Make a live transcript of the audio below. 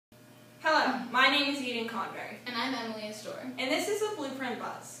My name is Eden Convery. And I'm Emily Astor. And this is the Blueprint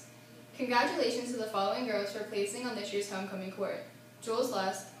Buzz. Congratulations to the following girls for placing on this year's homecoming court: Jules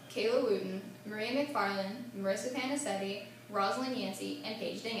Lust, Kayla Wooten, Maria McFarland, Marissa Panisetti, Rosalind Yancey, and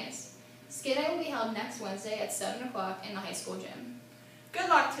Paige Dingus. Skid Night will be held next Wednesday at 7 o'clock in the high school gym. Good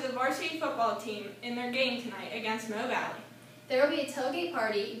luck to the varsity football team in their game tonight against Mo Valley. There will be a tailgate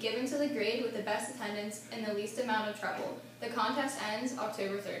party given to the grade with the best attendance and the least amount of trouble. The contest ends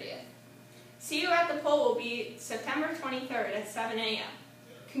October 30th. See you at the poll will be September 23rd at 7 a.m.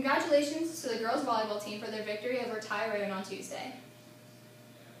 Congratulations to the girls volleyball team for their victory over Tyrone on Tuesday.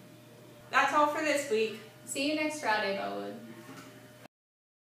 That's all for this week. See you next Friday, Bellwood.